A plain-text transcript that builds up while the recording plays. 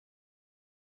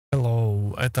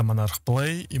это Монарх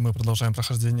Плей, и мы продолжаем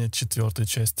прохождение 4-й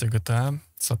части GTA.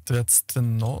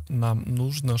 Соответственно, нам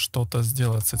нужно что-то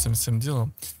сделать с этим всем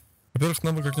делом. Во-первых,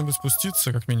 нам бы как-нибудь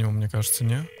спуститься, как минимум, мне кажется,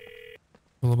 не?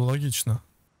 Было бы логично.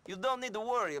 You don't need to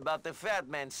worry about the fat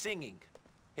man singing.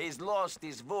 He's lost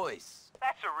his voice.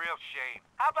 That's a real shame.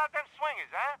 How about them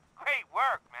swingers, huh? Great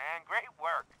work, man. Great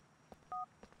work.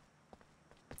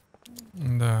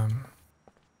 Да.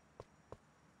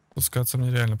 Спускаться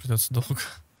мне реально придется долго.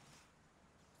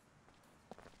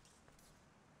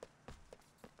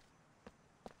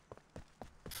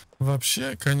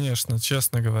 Вообще, конечно,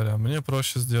 честно говоря, мне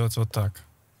проще сделать вот так.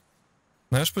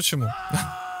 Знаешь почему?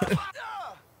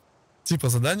 Типа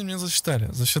задание мне засчитали.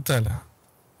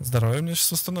 Здоровье мне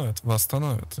сейчас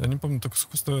восстановят. Я не помню только,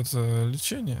 сколько стоит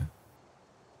лечение.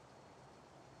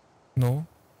 Ну.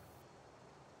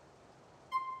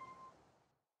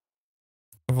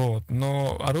 Вот,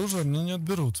 но оружие мне не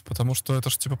отберут, потому что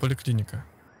это же типа поликлиника.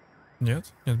 Нет,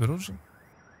 не отберут же.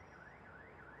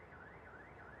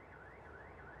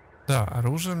 Да,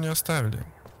 оружие мне оставили.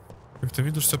 Как ты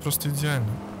видишь, все просто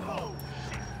идеально.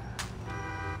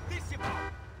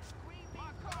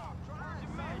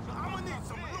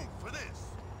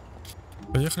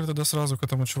 Поехали тогда сразу к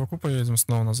этому чуваку, поедем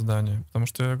снова на задание. Потому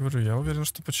что я говорю, я уверен,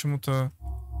 что почему-то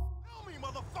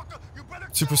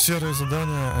типа серые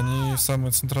задания, они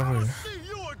самые центровые.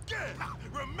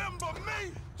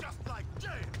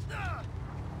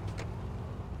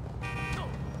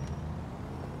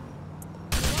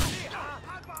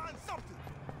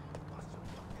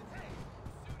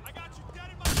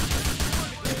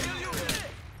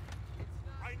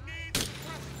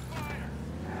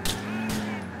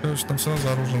 Короче, там все равно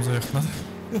за оружием заехать надо.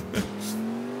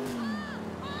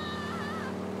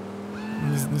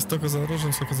 Не столько за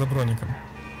оружием, сколько за броником.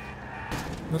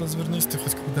 Ну развернись ты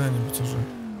хоть когда-нибудь уже.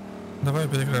 Давай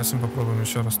перекрасим, попробуем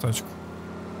еще раз тачку.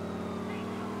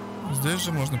 Здесь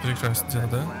же можно перекрасить дело,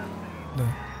 да?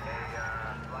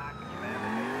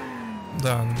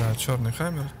 Да. Да, черный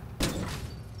хаммер.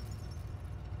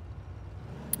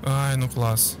 Ай, ну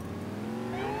класс.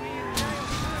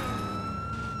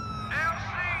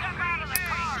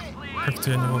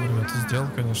 Как-то я не вовремя это сделал,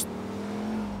 конечно.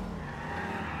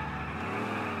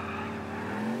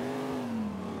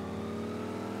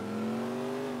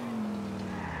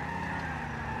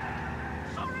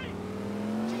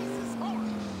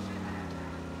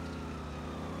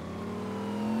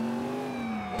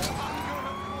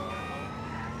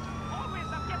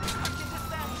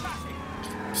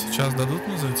 Сейчас дадут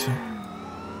мне зайти?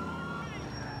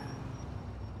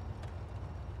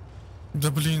 Да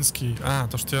блинский. А,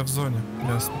 то, что я в зоне.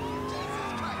 Ясно.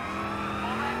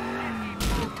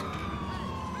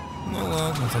 Ну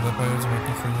ладно, тогда поедем, от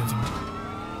них уедем.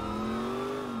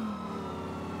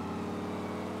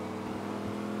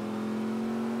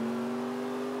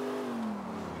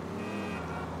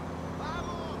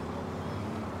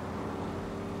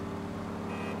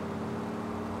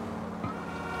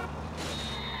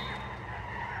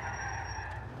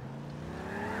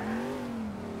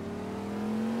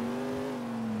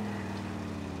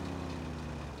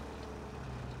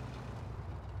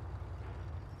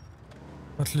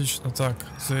 Отлично, так,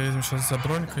 заедем сейчас за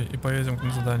бронькой и поедем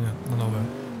на задание, на новое.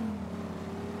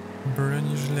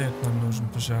 Бронежилет нам нужен,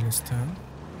 пожалуйста.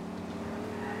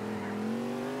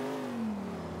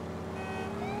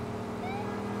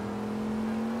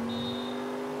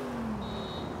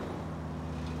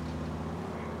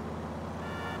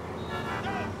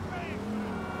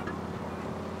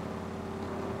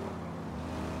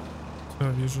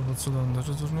 Все, вижу, вот сюда надо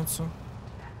развернуться.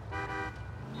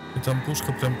 И там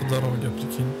пушка прям по дороге,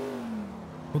 прикинь.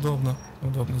 Удобно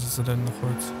здесь задание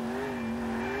находится.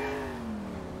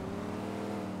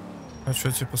 А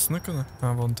что, типа сныкано?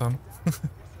 А, вон там.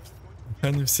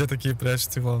 Они все такие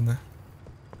прячутся, главное.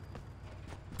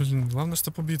 Блин, главное,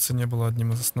 чтобы убийца не было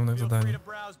одним из основных заданий.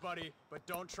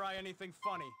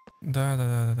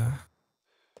 Да.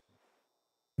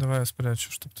 Давай я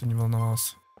спрячу, чтобы ты не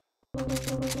волновался.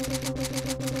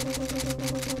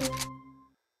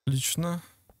 Отлично.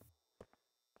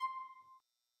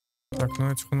 Так,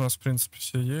 ну этих у нас, в принципе,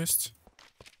 все есть.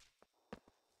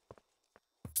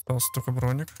 Остался только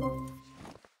броник.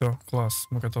 Все, класс,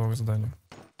 мы готовы к заданию.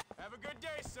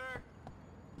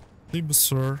 Спасибо,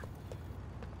 сэр.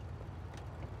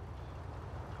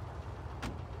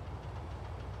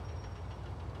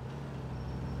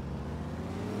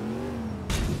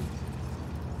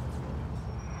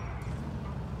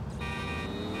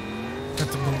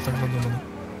 Это было так задумано.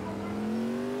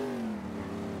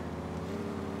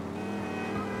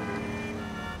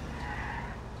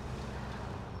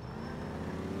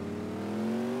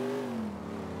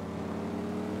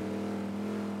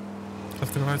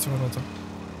 Открывайте ворота.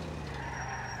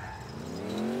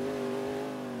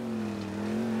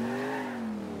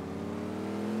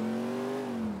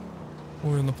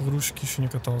 Ой, на погрузчике еще не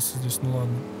катался здесь, ну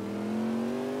ладно.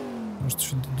 Может,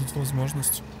 еще дадут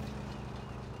возможность.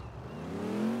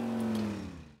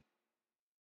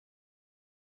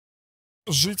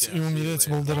 Жить и умереть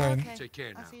в Алдерайн.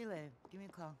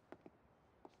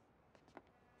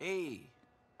 Hey,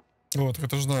 Вот,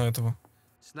 это же знаю этого.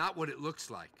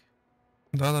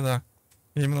 Да-да-да.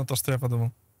 Именно то, что я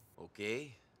подумал.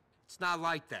 okay. It's not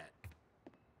like that.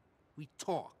 We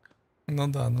talk. Ну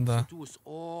да, ну да. Do us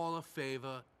all a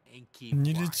favor and keep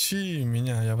Не quiet. лечи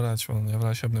меня, я врач, я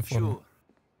врачебной формы. Sure.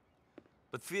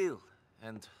 But Phil,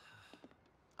 and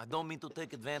I don't mean to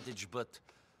take advantage, but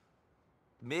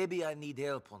maybe I need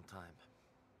help on time.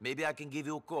 Maybe I can give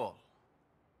you a call.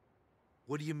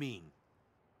 What do you mean?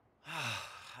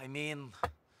 I mean,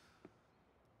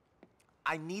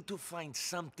 I need to find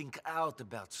something out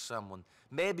about someone.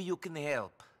 Maybe you can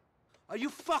help. Are you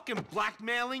fucking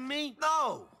blackmailing me?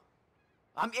 No!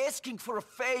 I'm asking for a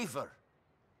favor.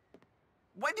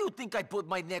 Why do you think I put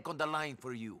my neck on the line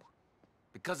for you?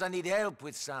 Because I need help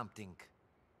with something.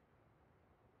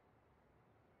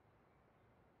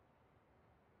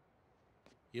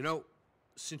 You know,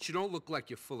 since you don't look like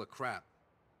you're full of crap,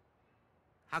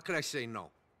 how could I say no?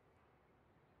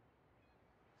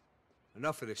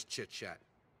 Enough of this chit-chat.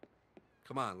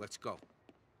 Come on, let's go.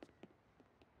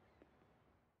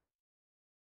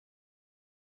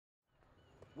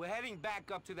 We're heading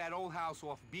back up to that old house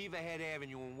off Beaverhead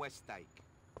Avenue in West Dyke.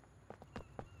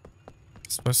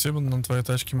 Спасибо, но на твоей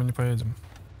тачке мы не поедем.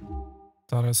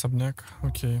 Старый особняк,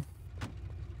 окей.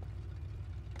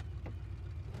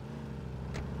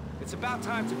 It's about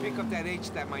time to pick up that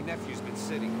H that my nephew's been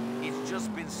sitting. It's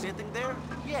just been sitting there?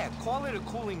 Yeah, call it a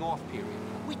cooling off period.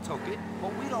 We took it,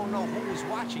 but we don't know who was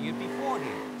watching it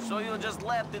beforehand. So you just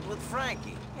left it with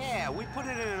Frankie? Yeah, we put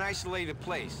it in an isolated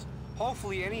place.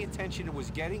 Hopefully any attention it was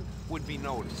getting would be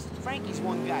noticed. Frankie's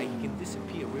one guy, he can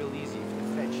disappear real easy if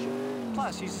the feds show.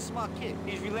 Plus, he's a smart kid.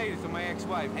 He's related to my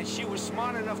ex-wife, and she was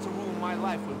smart enough to ruin my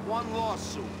life with one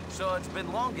lawsuit. So it's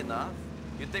been long enough.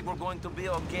 You think we're going to be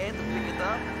okay to pick it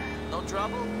up? No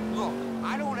trouble? Look,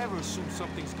 I don't ever assume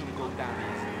something's gonna go down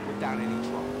easy, without any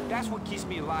trouble. That's what keeps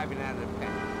me alive and out of the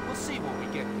pen. We'll see when we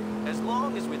get there. As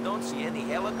long as we don't see any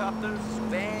helicopters,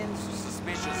 vans,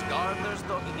 suspicious gardeners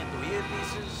talking into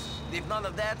earpieces, if none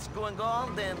of that's going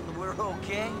on, then we're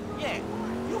okay? Yeah,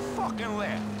 you fucking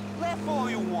laugh. Laugh all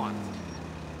you want.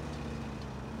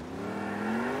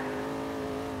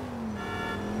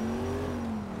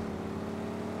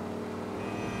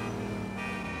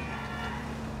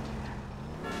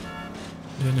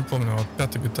 Я не помню, вот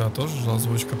 5-й GTA тоже же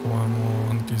озвучка, по-моему,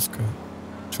 английская.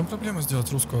 В чем проблема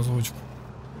сделать русскую озвучку?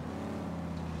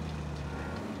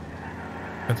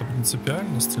 Это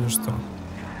принципиальность или что?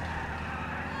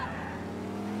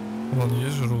 Вон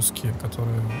есть же русские,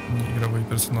 которые не игровые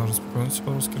персонажи спокойно себе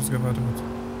по-русски разговаривают.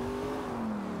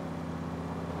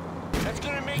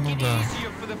 Ну да.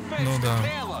 Ну да.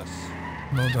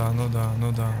 Ну да, ну да,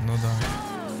 ну да, ну да.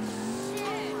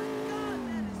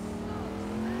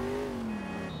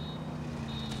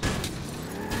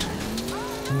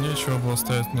 Нечего было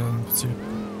ставить на пути.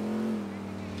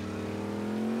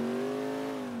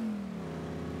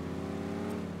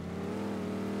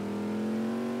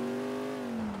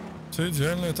 Это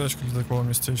идеальная тачка для такого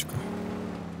местечка.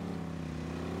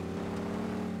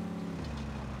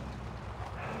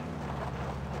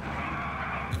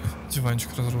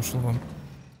 Диванчик разрушил вам.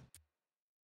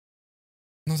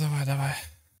 Ну давай, давай.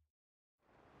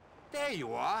 There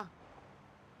you are.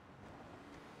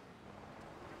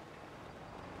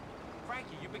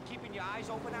 Frankie, you been keeping your eyes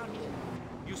open out here?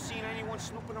 You seen anyone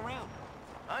snooping around?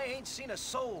 I ain't seen a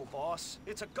soul, boss.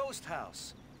 It's a ghost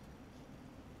house.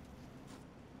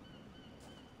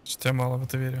 Что я мало в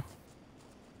это верю.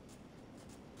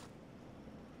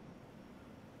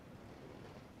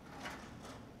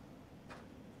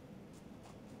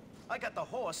 I got the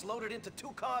horse loaded into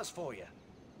 2 cars for you.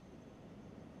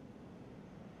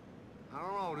 I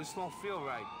don't know, this don't feel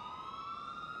right.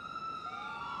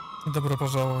 Добро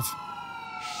пожаловать.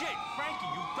 Shit, Frankie,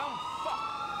 you dumb fuck!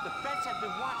 The feds have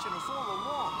been watching us all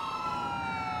along.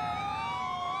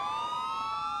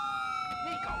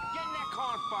 Nico, get in that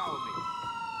car and follow me.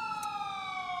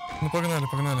 Ну погнали,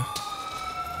 погнали.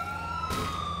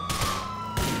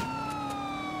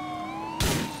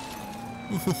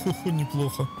 Уху-ху-ху,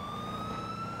 неплохо.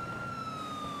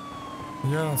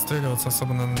 Я отстреливаться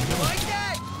особо не делаю.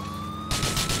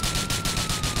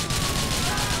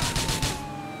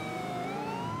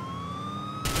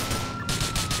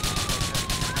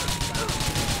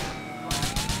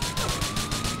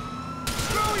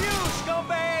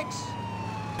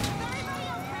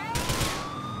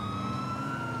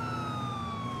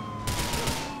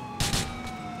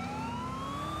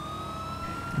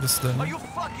 До Are свидания. you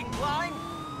fucking blind?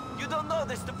 You don't know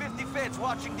there's the 50 feds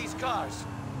watching these cars.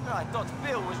 I thought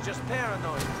Phil was just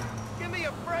paranoid. Give me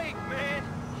a break, man.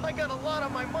 I got a lot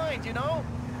on my mind, you know?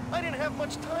 I didn't have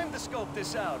much time to scope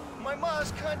this out. My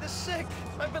ma's kinda sick.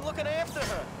 I've been looking after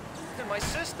her. And my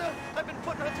sister, I've been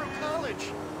putting her through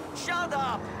college. Shut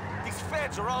up! These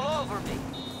feds are all over me.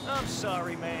 I'm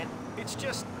sorry, man. It's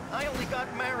just, I only got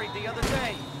married the other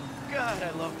day. God,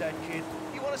 I love that kid.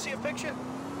 You wanna see a picture?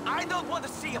 I don't want to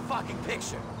see a fucking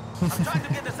picture. I'm trying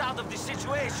to get us out of this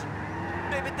situation.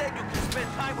 Maybe then you can spend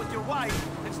time with your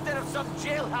wife instead of some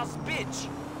jailhouse bitch.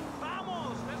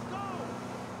 Vamos, let's go!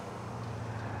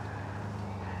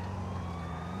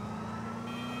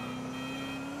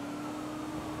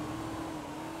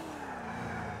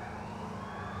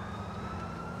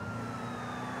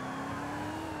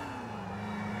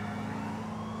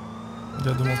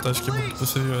 Я думал, тачки будут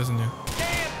посерьезнее.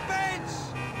 Damn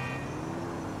feds!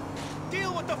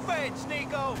 Deal with the feds,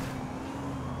 Nico!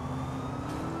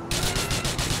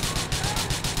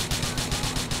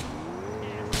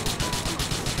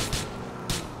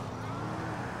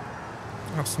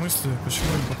 А, в смысле? Почему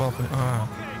я не попал по... А,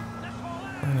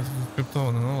 нет, тут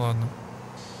скриптовано, ну ладно.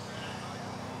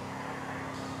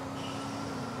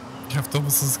 И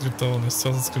автобусы заскриптованы,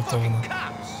 все заскриптовано.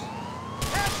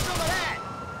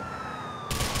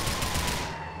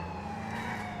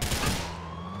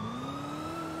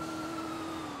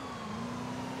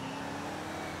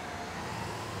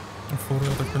 Фуры,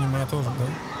 я так понимаю, тоже,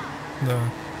 да? Да.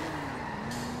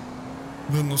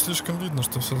 Блин, ну слишком видно,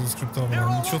 что все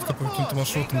заскриптовано. Они четко по каким-то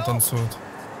маршрутам танцуют.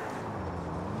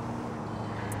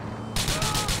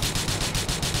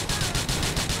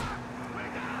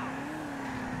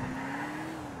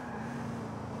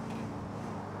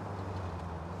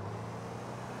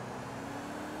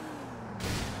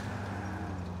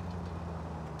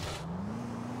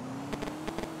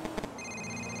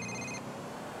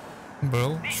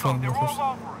 Белл, что Nico, он they're мне all хочет?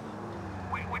 over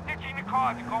us. We're ditching the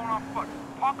cars and going on foot.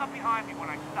 Park up behind me when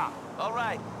I stop. All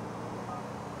right.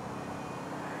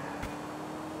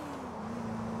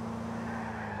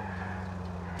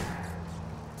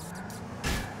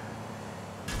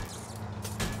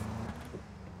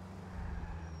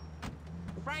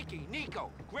 Frankie, Nico,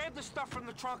 grab the stuff from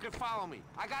the trunk and follow me.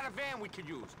 I got a van we could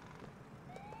use.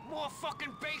 More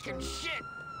fucking bacon shit!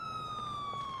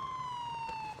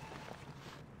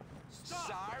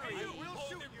 Sorry. We'll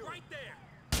shoot you right there.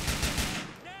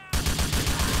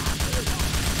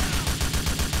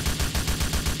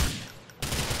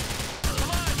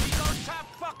 Come on, Nico, chop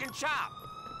fucking chop!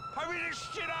 Hurry this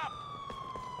shit up!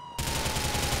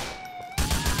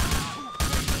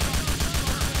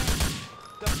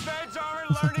 The feds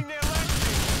aren't learning their lesson.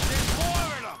 There's more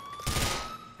of them.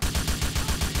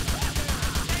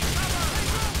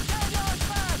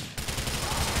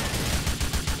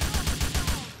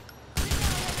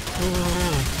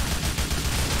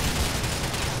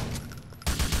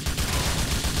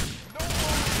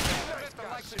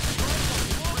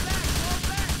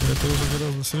 Это уже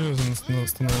гораздо серьезнее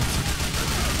становится.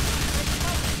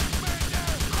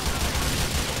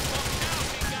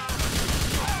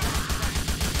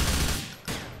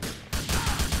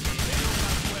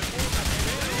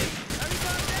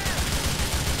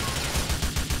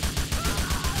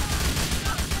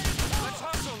 Let's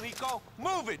hustle, Nico.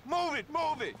 Move it, move it,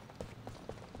 move it.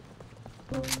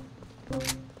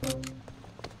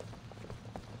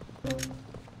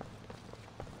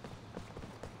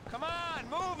 Come on,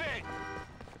 move it.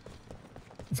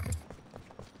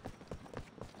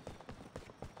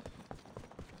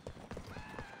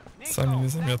 Сами Nico,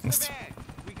 незаметность. that's the van.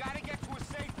 We gotta get to a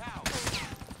safe house.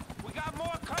 We got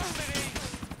more company.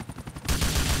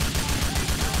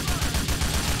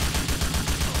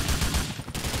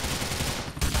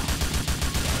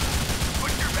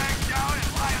 Put your bags down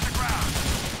and lie on the ground.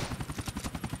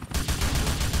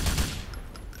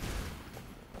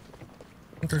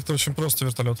 Как-то очень просто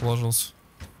вертолет уложился.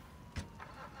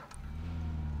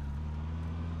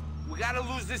 We gotta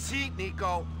lose this heat,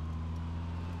 Nico.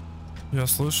 Я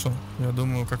слышу. Я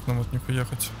думаю, как нам от них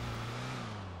уехать.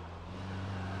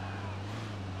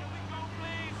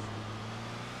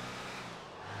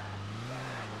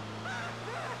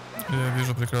 Я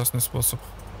вижу прекрасный способ.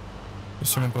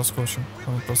 Если мы проскочим,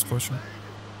 а мы проскочим.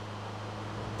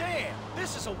 Damn,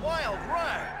 this is a wild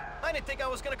ride. I didn't think I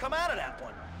was gonna come out of that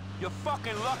one. You're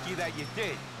fucking lucky that you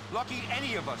did. Lucky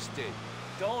any of us did.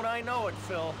 Don't I know it,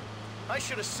 Phil? I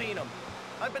should have seen him.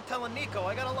 I've been telling Nico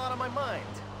I got a lot on my mind.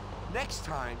 Next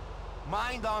time,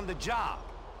 mind on the job.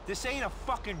 This ain't a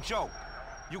fucking joke.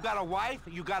 You got a wife,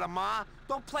 you got a ma,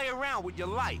 don't play around with your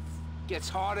life. Gets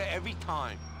harder every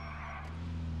time.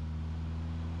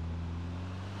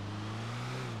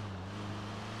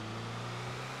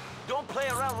 Don't play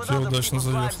around with Я other удачно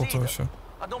people's lives заехал-то either. вообще.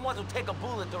 I don't want to take a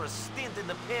bullet or a stint in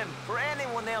the pen for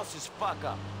anyone else's fuck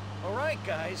up. All right,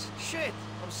 guys. Shit.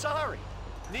 I'm sorry.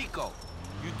 Nico,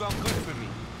 you done good for me.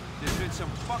 There's been some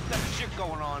fucked up shit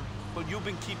going on, but you've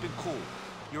been keeping cool.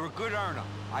 You're a good earner.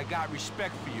 I got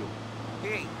respect for you.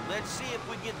 Hey, let's see if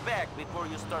we get back before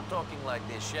you start talking like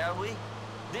this, shall we?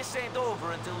 This ain't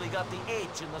over until we got the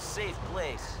H in a safe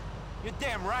place. You're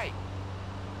damn right.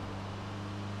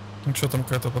 Ну что, там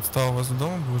какая-то подстава возле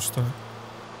дома будет, что ли?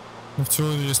 Ну, в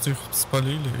теории, если их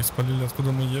спалили, и спалили,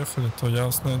 откуда мы ехали, то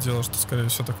ясное дело, что, скорее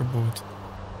всего, так и будет.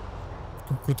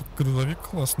 Какой-то грузовик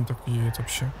классный такой едет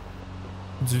вообще.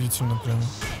 Удивительно прямо.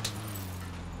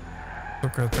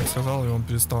 Только я так сказал, и он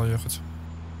перестал ехать.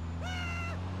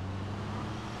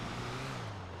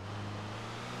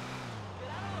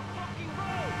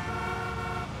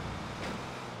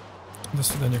 До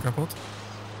свидания, капот.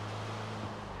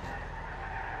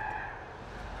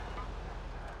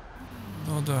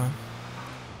 Ну да.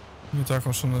 Не так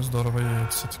уж он и здорово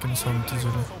едет все-таки на самом-то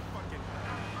деле.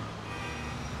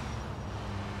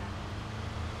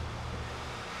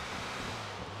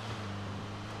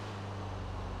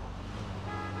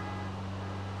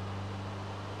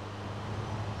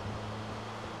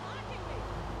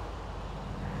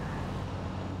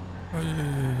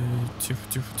 Ай-яй-яй, тихо,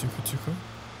 тихо, тихо, тихо.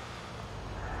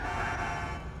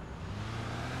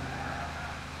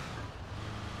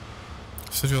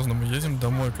 Серьезно, мы едем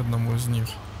домой к одному из них.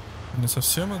 Они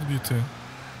совсем отбитые.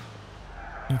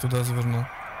 Не туда завернул.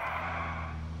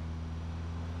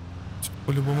 Типа,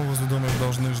 по-любому возле дома их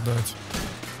должны ждать.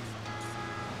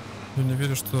 Я не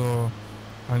верю, что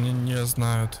они не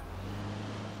знают.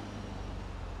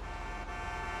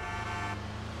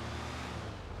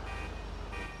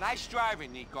 Nice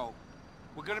driving, Nico.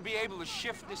 We're gonna be able to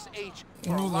shift this H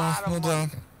for a Ну да, lot ну of да.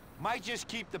 money. Might just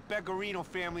keep the Beggarino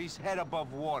family's head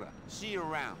above water. See you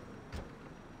around.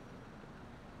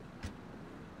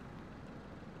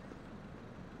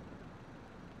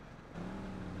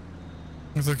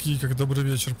 Такие, как добрый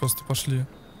вечер, просто пошли.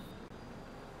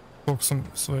 Фоксом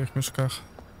в своих мешках.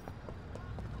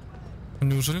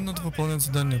 Неужели надо выполнять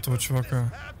задание этого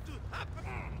чувака?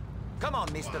 Come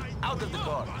on, mister. Out of the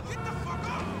car.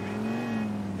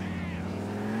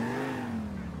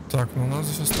 Так, ну у нас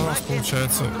здесь осталось,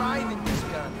 получается...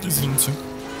 Извините.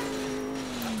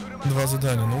 2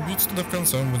 задания. Ну, убийцу тогда в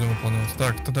конце мы будем выполнять.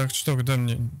 Так, тогда что,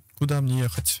 куда мне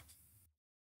ехать?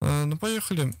 Ну,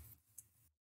 поехали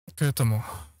к этому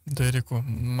Дереку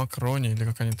Макрони, или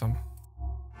как они там.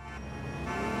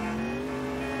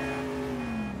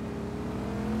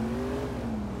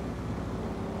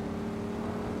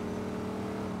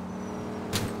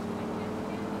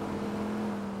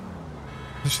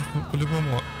 Значит,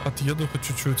 по-любому отъеду хоть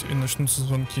чуть-чуть и начнутся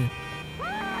звонки.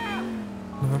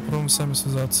 Давай попробуем сами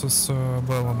связаться с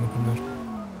Беллом, например.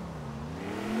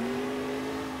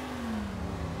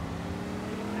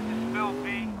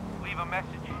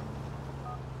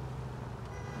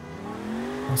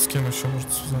 А с кем еще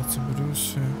может связаться?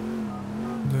 Брюси,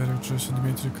 Дерек, Джесси,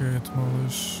 Дмитрий, Кейт,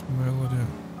 Малыш, Мэлори,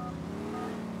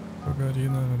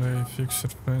 Пагарина, Рэй,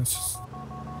 Фиксер, Фрэнсис.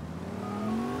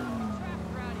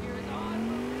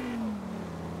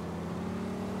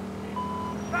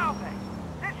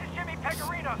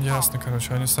 Ясно,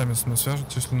 короче, они сами со мной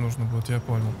свяжутся, если нужно будет, я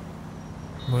понял.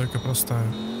 Логика простая.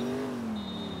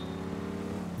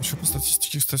 Еще по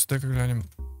статистике, кстати, дай-ка глянем.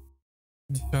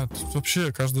 10.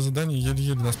 Вообще, каждое задание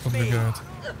еле-еле нас продвигает.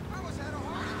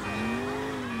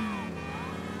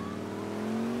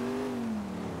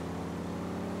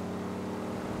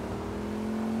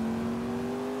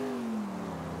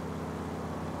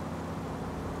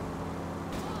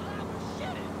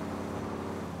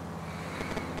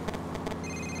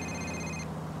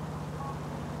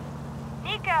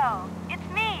 Nico, it's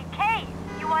me, Kate.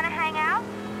 You want to hang out?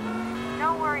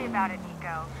 Don't worry about it,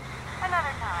 Nico.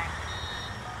 Another time.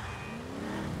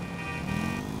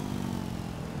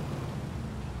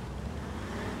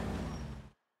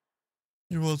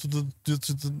 Его оттуда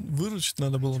где-то выручить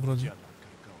надо было вроде.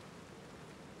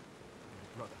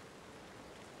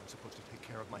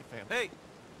 Hey!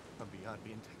 I'm beyond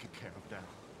being taken care of now.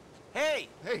 Hey!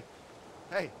 Hey!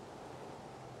 Hey!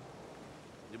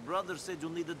 Your brother said you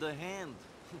needed a hand.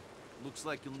 Looks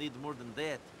like you'll need more than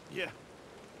that. Yeah.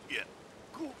 Yeah.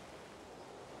 Cool.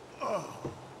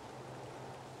 Oh.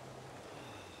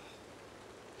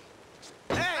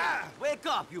 Hey! Wake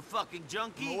up, you fucking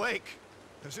junkie! I'm awake.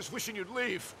 I was just wishing you'd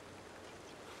leave.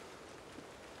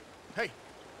 Hey!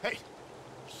 Hey!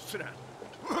 Sit down.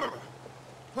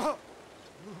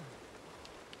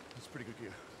 That's pretty good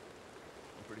gear.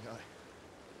 I'm pretty high.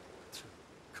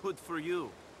 Good for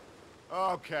you.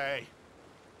 Okay.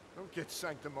 Don't get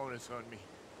sanctimonious on me.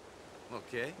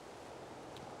 Okay.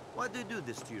 Why do you do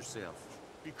this to yourself?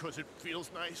 Because it feels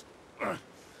nice.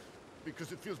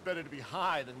 Because it feels better to be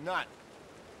high than not.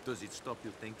 Does it stop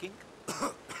you thinking?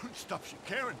 Stops you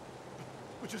caring,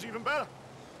 which is even better.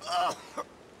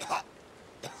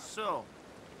 So,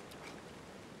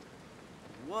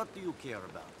 what do you care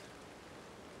about?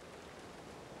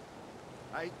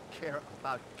 I care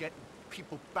about getting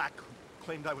people back who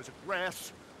claimed I was a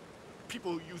grass.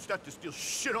 People who used that to steal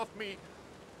shit off me.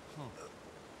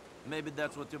 Maybe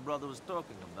that's what your brother was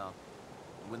talking about.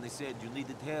 When they said you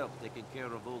needed help taking care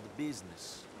of all the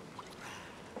business.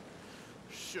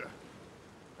 Sure.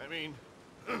 I mean,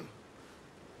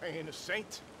 I ain't a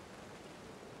saint.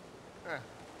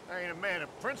 I ain't a man of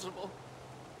principle.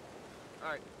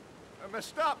 I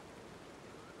messed up.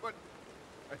 But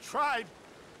I tried.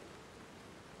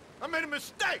 I made a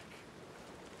mistake.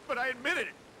 But I admitted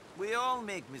it. We all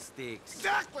make mistakes.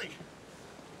 Exactly.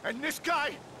 And this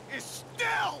guy is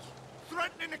still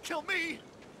threatening to kill me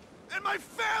and my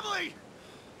family.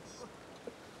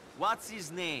 What's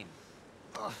his name?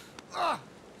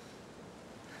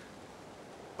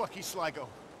 Bucky Sligo.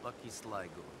 Backi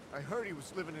Sligo. I heard he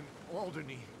was living in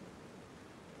Alderney.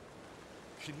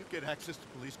 Can you get access to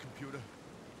police computer?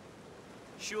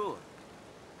 Sure.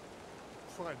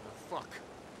 Find the fuck.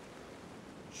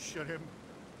 Shut him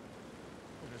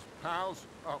and his pals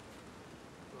up.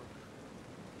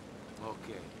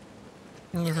 Okay.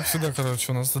 Ну, как всегда,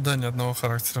 короче, у нас задание одного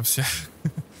характера все.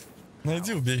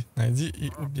 Найди, убей. Найди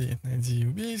и убей. Найди и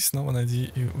убей. Снова найди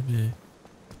и убей.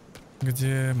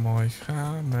 Где мой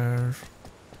хаммер?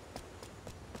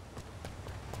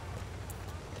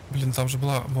 Блин, там же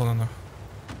была... Вон она.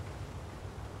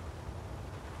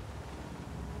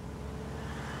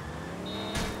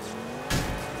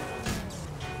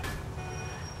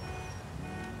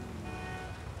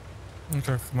 Ну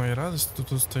как, к моей радости,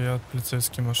 тут стоят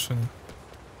полицейские машины.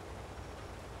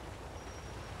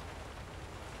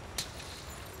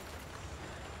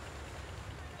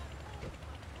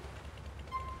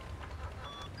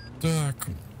 Так.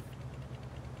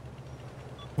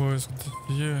 Поиск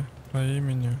где по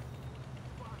имени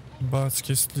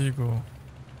Бакки Слиго.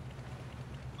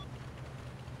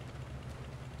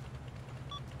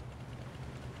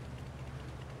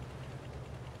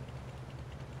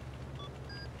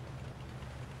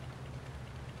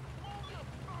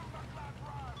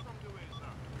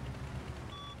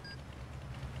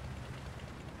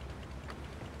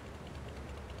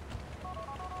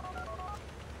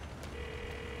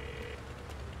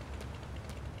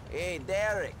 Hey,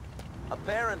 Derek.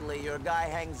 Apparently your guy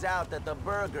hangs out at the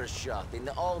burger shop in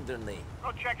Alderney.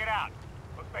 Go check it out.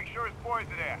 Let's make sure his boys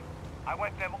are there. I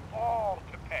want them all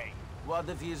to pay. What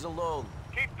if he's alone?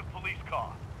 Keep the police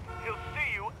car. He'll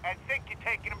see you and think you're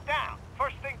taking him down.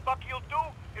 First thing Bucky will do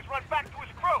is run back to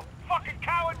his crew. Fucking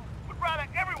coward! Would rather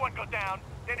everyone go down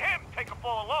than him take a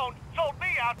fall alone. Sold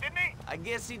me out, didn't he? I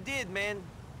guess he did, man.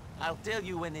 I'll tell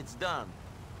you when it's done.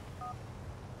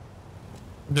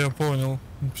 Я понял.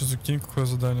 Прикинь, какое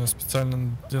задание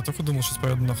специально. Я только думал, сейчас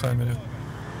поеду на хаммере.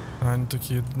 А они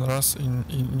такие, раз и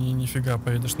нифига,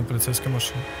 поедешь на полицейской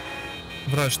машине.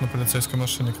 Врач на полицейской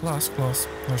машине. Класс, класс.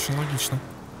 Очень логично.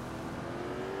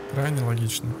 Крайне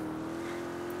логично.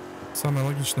 Самое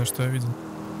логичное, что я видел.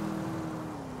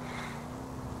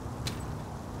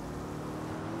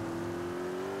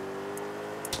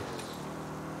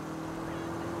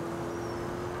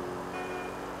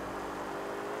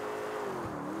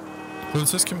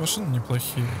 Полицейские машины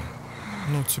неплохие.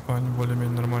 Ну, типа, они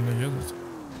более-менее нормально едут.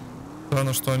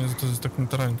 Странно, что они зато здесь так не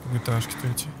таранят, как GTA-шки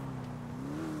третьи.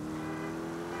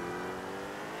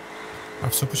 А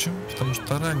все почему? Потому что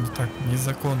таранить так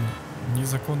незаконно.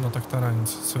 Незаконно так таранить.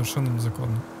 Совершенно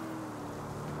незаконно.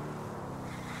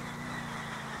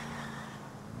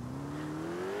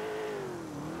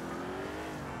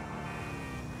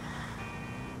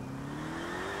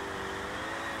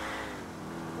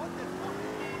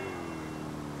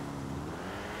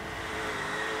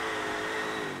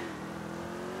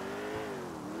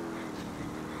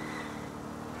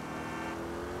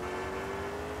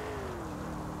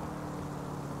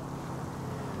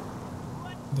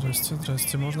 Здрасте,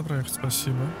 здрасте. Можно проехать?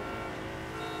 Спасибо.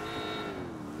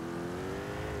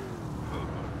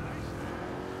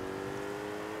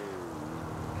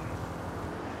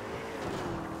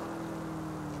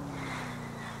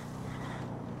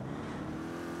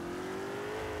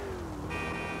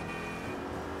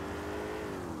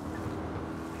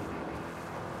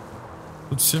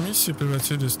 Тут все миссии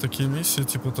превратились в такие миссии,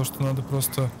 типа то, что надо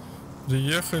просто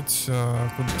приехать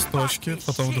с точки,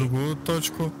 потом в другую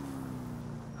точку.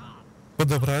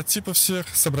 подобрать типа всех,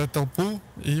 собрать толпу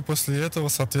и после этого,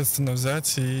 соответственно,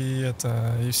 взять и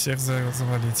всех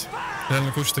завалить.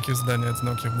 Реально куча таких заданий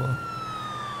одиноких было.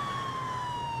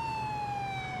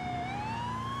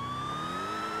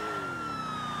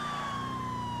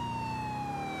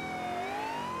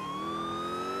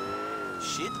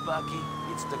 Shit, Backi.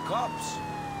 It's the cops.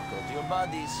 Go to your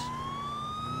buddies.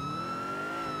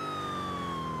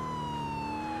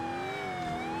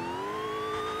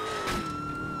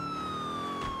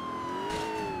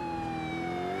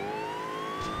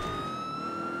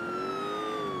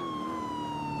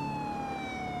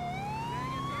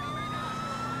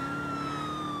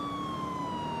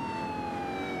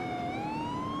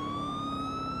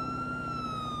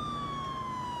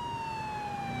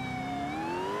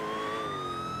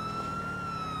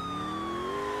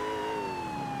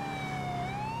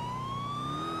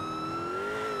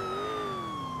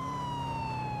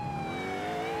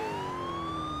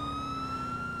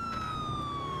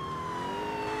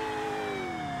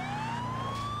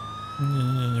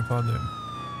 Не падаем.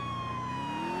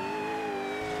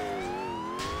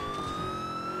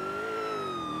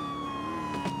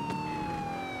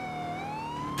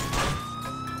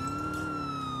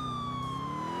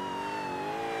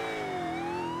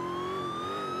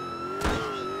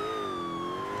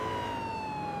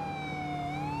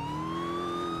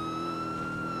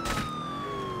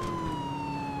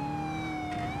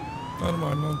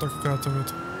 Нормально, он так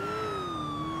вкатывает.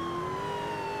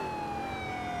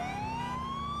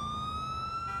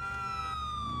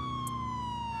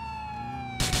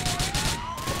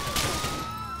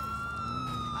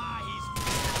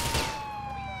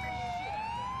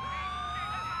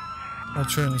 А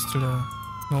чё я не стреляю?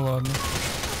 Ну ладно.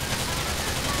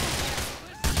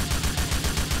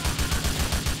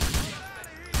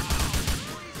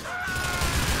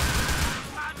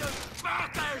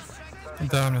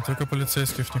 Да, мне только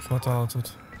полицейских не хватало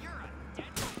тут.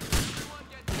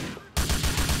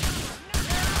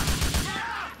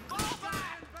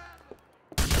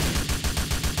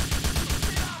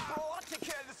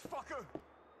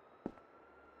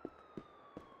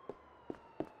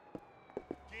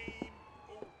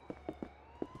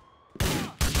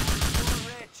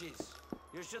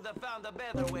 You should have found a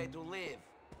better way to live.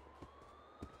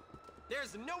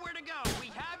 There's nowhere to go. We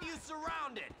have you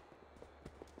surrounded.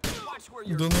 Watch where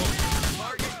you're Да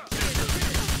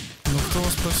ну кто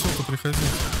вас просил-то приходить?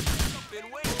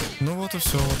 Ну вот и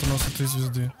все, вот у нас и 3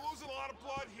 звезды.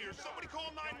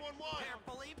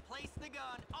 carefully place the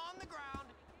gun on the ground.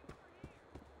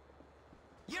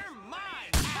 You're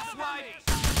mine. That's right.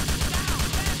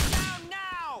 Down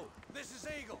now. This is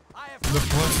Eagle. I have. Да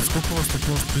хватит, сколько у вас тут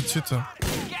может прийти-то?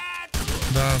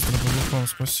 Да, с дробовиком,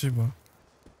 спасибо.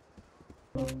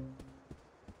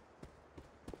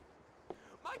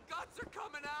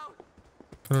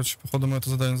 Короче, походу мы это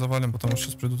задание завалим, потому что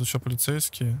сейчас придут еще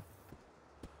полицейские.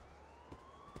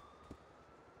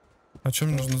 А что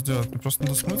мне нужно сделать? Мне просто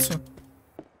надо смыться?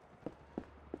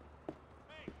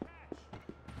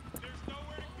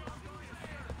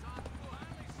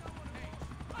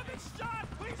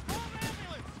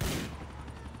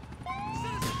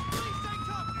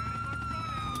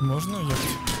 Можно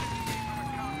ехать?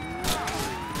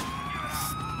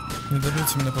 Не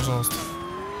добейте меня, пожалуйста.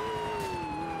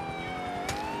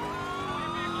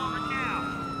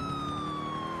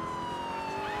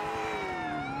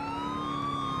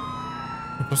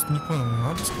 Я просто не понял,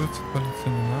 надо скрыться от полиции,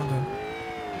 не надо.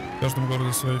 В каждом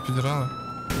городе свои федералы.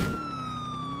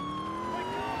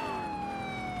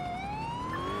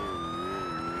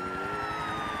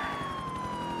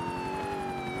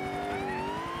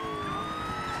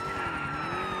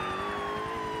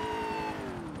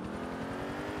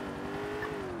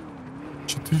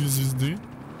 Четыре звезды?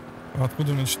 А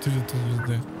откуда у меня 4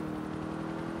 звезды?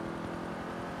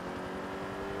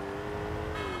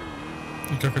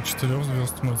 И как от 4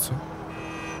 звезд смыться?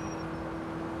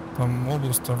 Там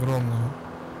область огромная.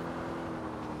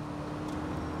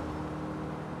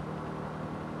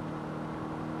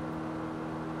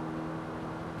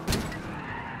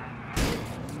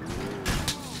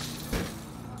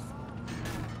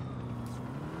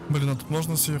 Блин, а тут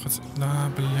можно съехать?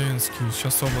 Да, блинский,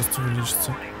 сейчас область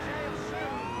увеличится.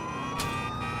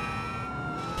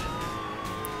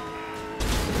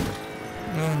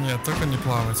 Ну нет, только не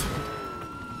плавать.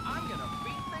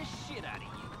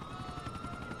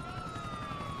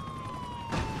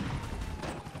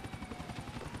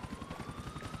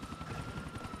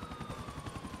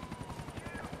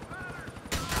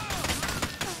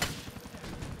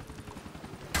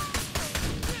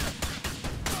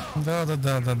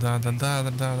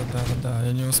 Да.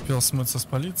 Я не успел смыться с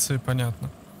полицией, понятно.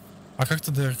 А как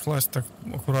тогда класть так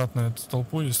аккуратно эту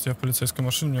толпу, если я в полицейской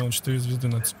машине, мне вон 4 звезды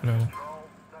нацепляли?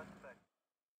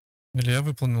 Или я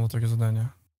выполнил в итоге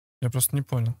задание? Я просто не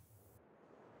понял.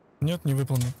 Нет, не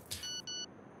выполнил.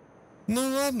 Ну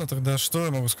ладно, тогда что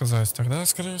я могу сказать? Тогда,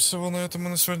 скорее всего, на этом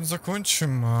мы на сегодня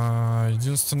закончим.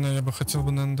 Единственное, я бы хотел бы,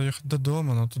 наверное, доехать до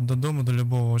дома, но тут до дома, до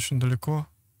любого, очень далеко.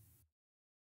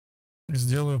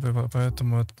 Сделаю,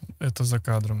 поэтому это за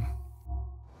кадром.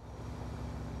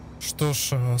 Что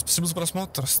ж, спасибо за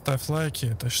просмотр, ставь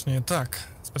лайки, точнее так.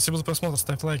 Спасибо за просмотр,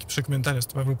 ставь лайки, пиши комментарии,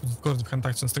 вступай в группу в Дискорде,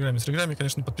 ВКонтакте, в Инстаграме, в Телеграме,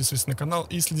 конечно, подписывайся на канал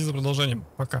и следи за продолжением.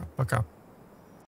 Пока, пока.